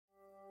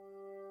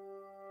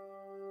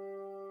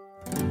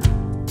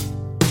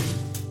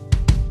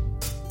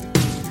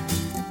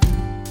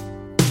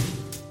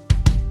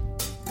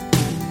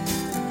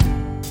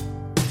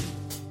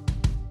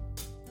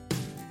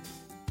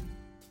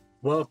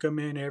Welcome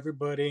in,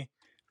 everybody.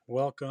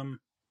 Welcome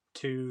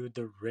to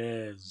The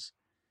Res.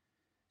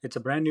 It's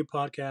a brand new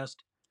podcast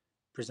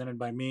presented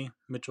by me,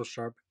 Mitchell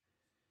Sharp.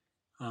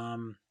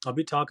 I'll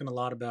be talking a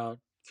lot about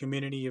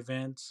community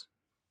events,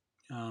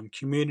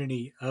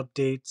 community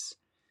updates,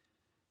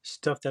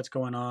 stuff that's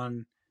going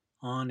on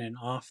and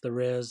off the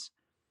res.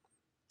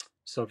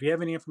 So if you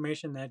have any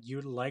information that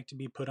you'd like to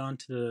be put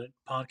onto the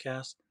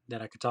podcast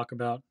that I could talk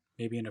about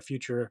maybe in a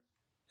future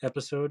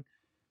episode,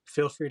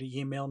 feel free to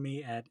email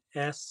me at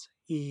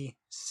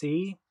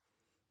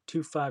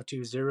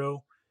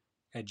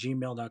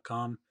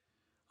sec2520@gmail.com,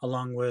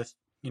 along with,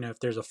 if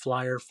there's a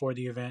flyer for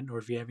the event or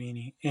if you have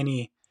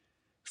any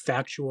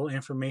factual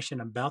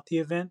information about the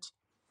event,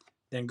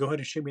 then go ahead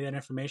and shoot me that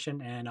information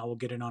and I will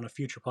get it on a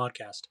future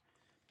podcast.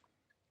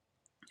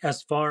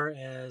 As far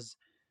as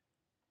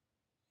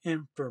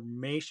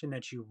information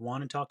that you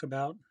want to talk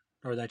about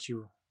or that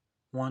you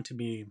want to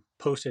be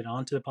posted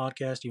onto the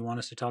podcast, you want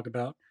us to talk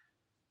about,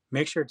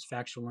 make sure it's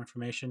factual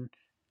information,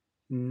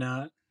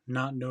 not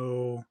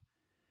no,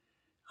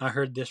 I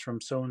heard this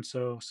from so and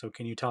so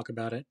can you talk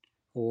about it?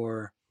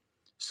 Or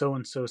so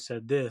and so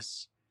said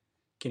this,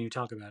 can you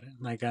talk about it?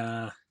 I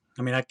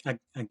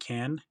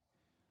can,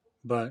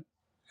 but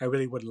I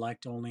really would like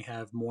to only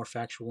have more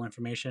factual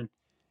information,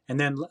 and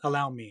then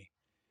allow me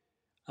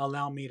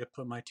to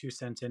put my 2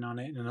 cents in on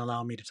it and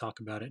allow me to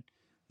talk about it.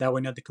 That way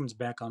nothing comes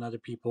back on other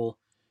people,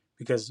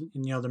 because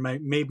there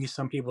may be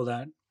some people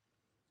that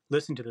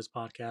listen to this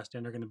podcast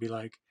and they're going to be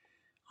like,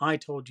 I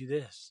told you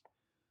this.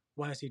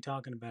 Why is he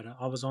talking about it?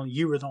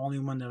 You were the only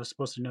one that was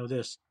supposed to know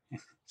this.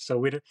 So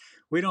we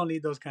don't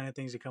need those kind of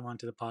things to come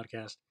onto the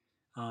podcast.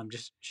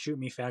 Just shoot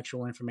me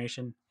factual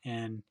information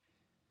and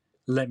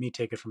let me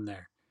take it from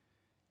there.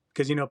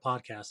 Because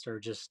podcasts are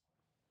just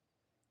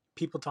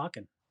people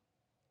talking,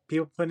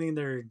 people putting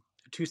their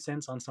 2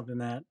 cents on something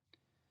that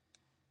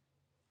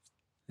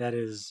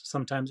is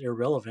sometimes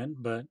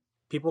irrelevant, but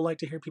people like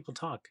to hear people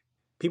talk.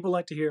 People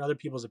like to hear other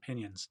people's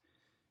opinions.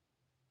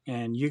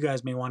 And you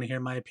guys may want to hear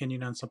my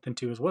opinion on something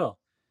too as well.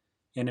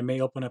 And it may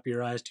open up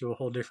your eyes to a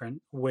whole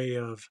different way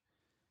of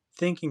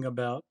thinking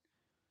about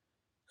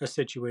a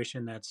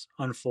situation that's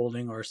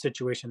unfolding or a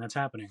situation that's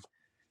happening.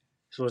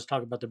 So let's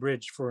talk about the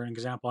bridge for an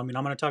example. I'm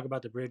going to talk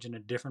about the bridge in a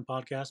different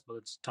podcast, but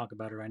let's talk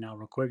about it right now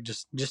real quick,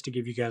 just to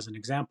give you guys an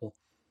example.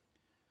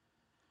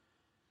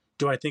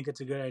 Do I think it's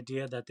a good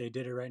idea that they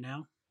did it right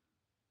now?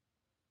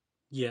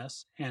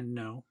 Yes and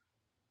no.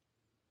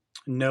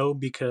 No,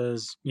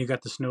 because you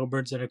got the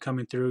snowbirds that are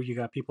coming through, you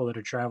got people that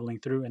are traveling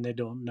through and they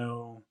don't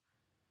know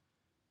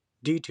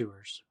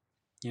detours,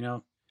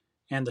 and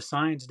the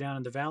signs down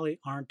in the valley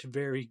aren't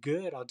very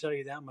good. I'll tell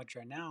you that much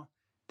right now.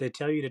 They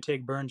tell you to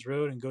take Burns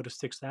Road and go to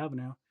 6th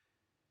Avenue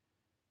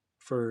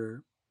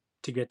to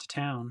get to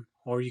town,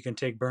 or you can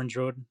take Burns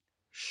Road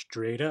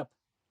straight up.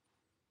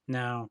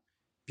 Now,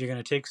 if you're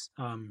going to take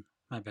 7th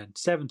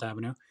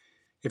Avenue,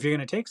 if you're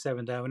going to take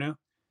 7th Avenue,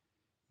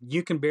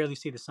 you can barely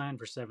see the sign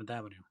for 7th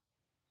Avenue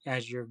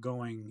as you're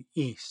going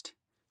east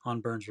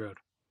on Burns Road.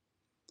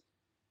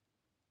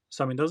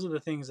 So, those are the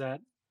things that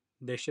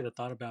they should have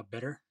thought about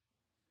better.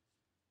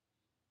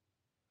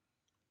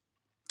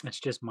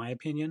 That's just my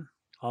opinion.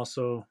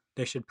 Also,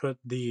 they should put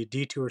the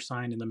detour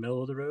sign in the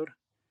middle of the road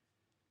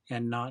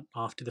and not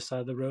off to the side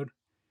of the road.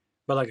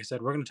 But like I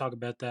said, we're going to talk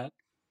about that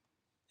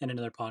in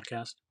another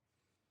podcast.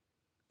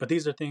 But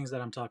these are things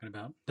that I'm talking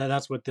about.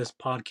 That's what this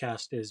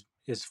podcast is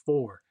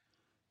for,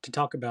 to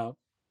talk about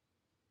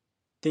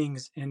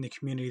things in the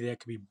community that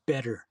could be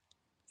better,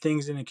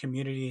 things in the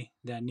community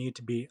that need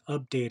to be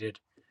updated,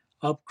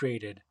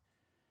 upgraded,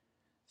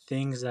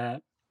 things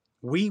that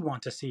we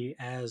want to see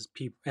as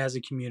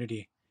a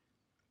community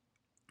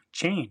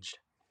changed,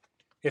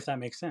 if that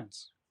makes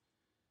sense.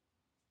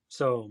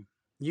 So,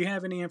 you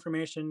have any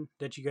information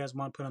that you guys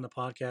want put on the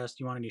podcast,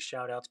 you want any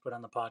shout outs put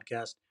on the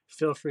podcast,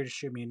 feel free to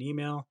shoot me an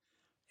email,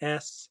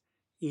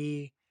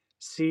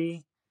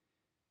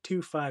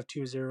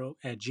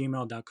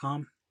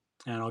 sec2520@gmail.com,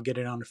 and I'll get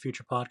it on a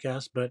future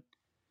podcast. But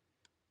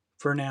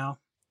for now,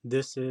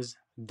 this is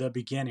the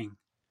beginning.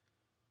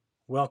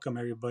 Welcome,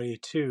 everybody,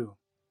 to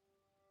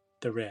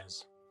The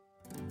Res.